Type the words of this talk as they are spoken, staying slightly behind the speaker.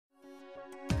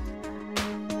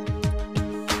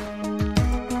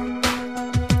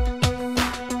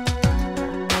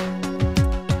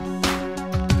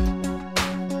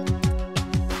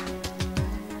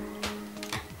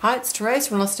Hi, it's Therese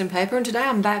from Lostinpaper, and today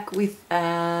I'm back with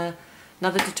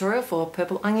another tutorial for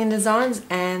purple onion designs,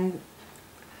 and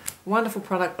wonderful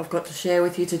product I've got to share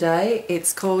with you today.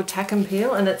 It's called Tack and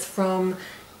Peel and it's from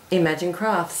Imagine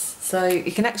Crafts. So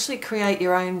you can actually create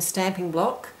your own stamping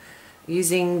block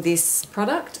using this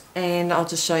product, and I'll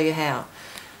just show you how.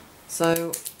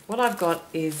 So what I've got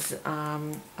is a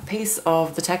piece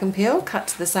of the Tack and Peel cut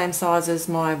to the same size as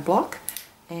my block,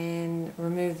 and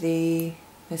remove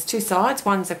there's two sides,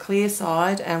 one's a clear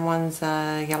side and one's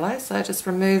yellow, so just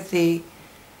remove the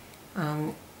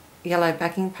yellow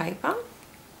backing paper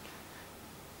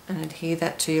and adhere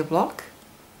that to your block.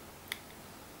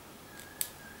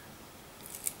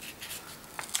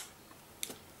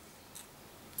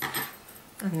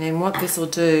 And then what this will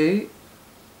do,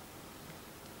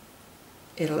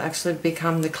 it'll actually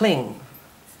become the cling.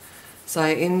 So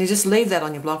and you just leave that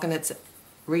on your block and it's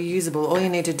reusable. All you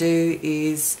need to do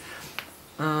is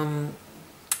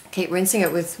keep rinsing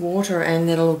it with water and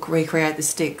it'll recreate the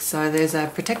stick. So there's a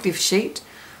protective sheet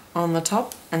on the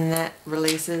top, and that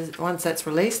releases, once that's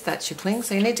released, that's your cling.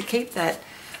 So you need to keep that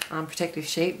protective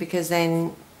sheet, because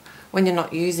then when you're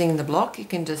not using the block you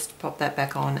can just pop that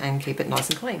back on and keep it nice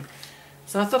and clean.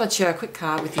 So I thought I'd share a quick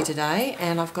card with you today,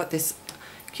 and I've got this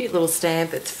cute little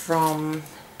stamp. It's from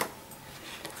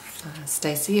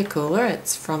Stacey, a cooler.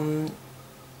 It's from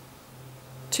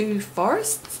Two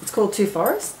Forests. It's called Two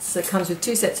Forests. It comes with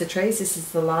two sets of trees. This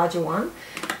is the larger one,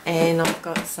 and I've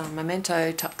got some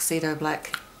Memento Tuxedo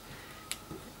Black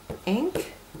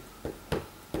ink,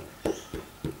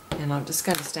 and I'm just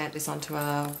going to stamp this onto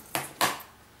a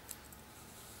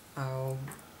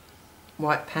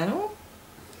white panel.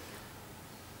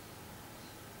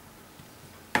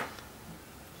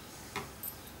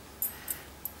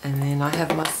 And then I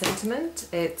have my sentiment.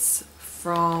 It's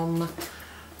from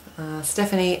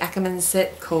Stephanie Ackerman's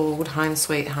set called Home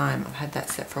Sweet Home. I've had that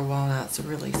set for a while now. It's a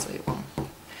really sweet one.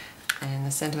 And the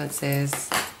sentiment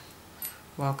says,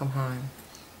 "Welcome home."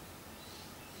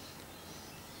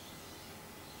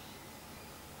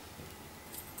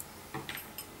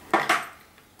 I'm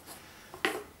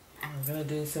going to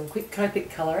do some quick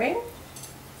Copic colouring.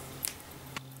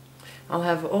 I'll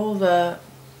have all the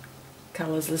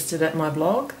colours listed at my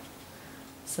blog,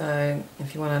 so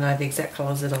if you want to know the exact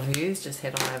colours that I've used, just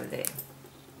head on over there.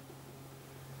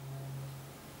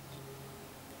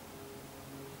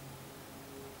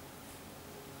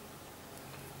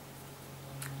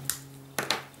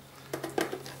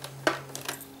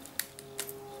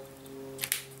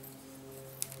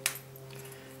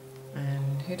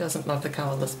 And who doesn't love the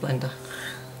colourless blender?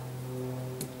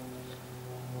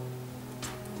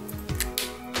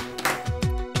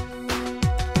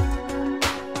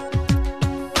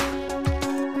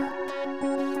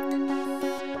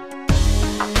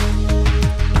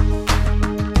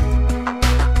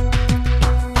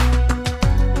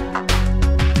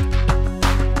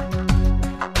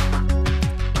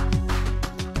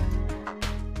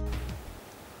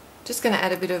 Just going to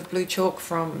add a bit of blue chalk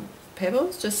from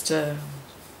Pebbles just to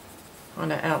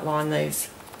kind of outline these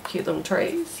cute little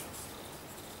trees.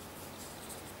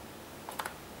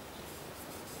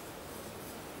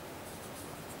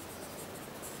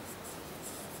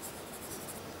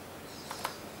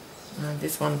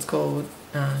 This one's called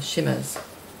Shimmers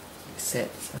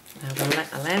set. So I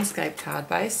have a landscape card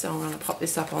base, so I'm going to pop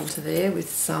this up onto there with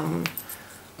some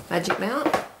magic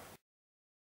mount.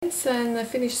 And the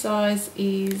finished size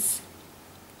is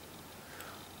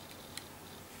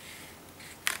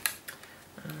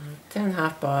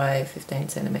 10.5 by 15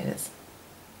 centimetres.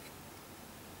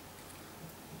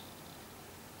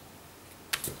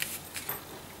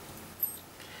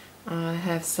 I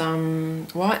have some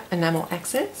white enamel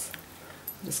accents.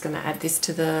 I'm just going to add this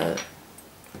to the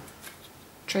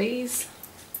trees.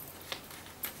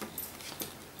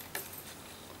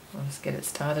 I'll just get it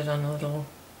started on a little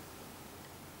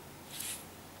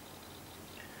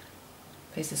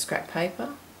piece of scrap paper.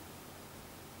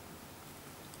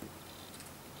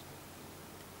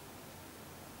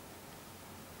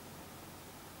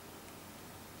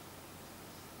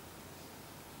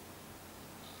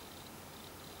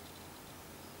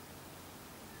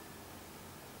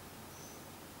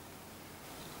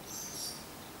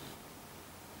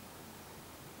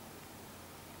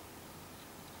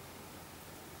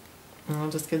 And I'll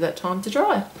just give that time to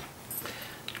dry.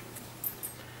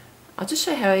 I'll just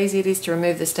show you how easy it is to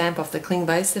remove the stamp off the cling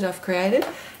base that I've created,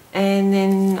 and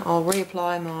then I'll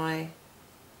reapply my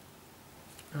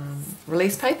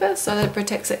release paper so that it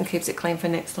protects it and keeps it clean for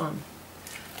next time.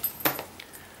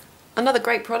 another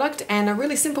great product and a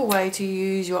really simple way to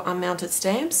use your unmounted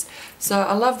stamps. So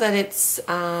I love that it's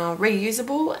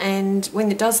reusable, and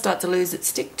when it does start to lose its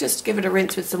stick, just give it a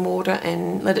rinse with some water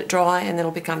and let it dry, and then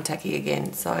it'll become tacky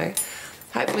again. So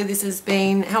hopefully this has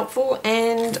been helpful,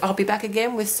 and I'll be back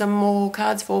again with some more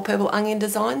cards for Purple Onion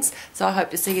Designs. So I hope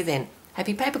to see you then.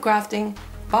 Happy paper crafting.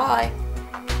 Bye.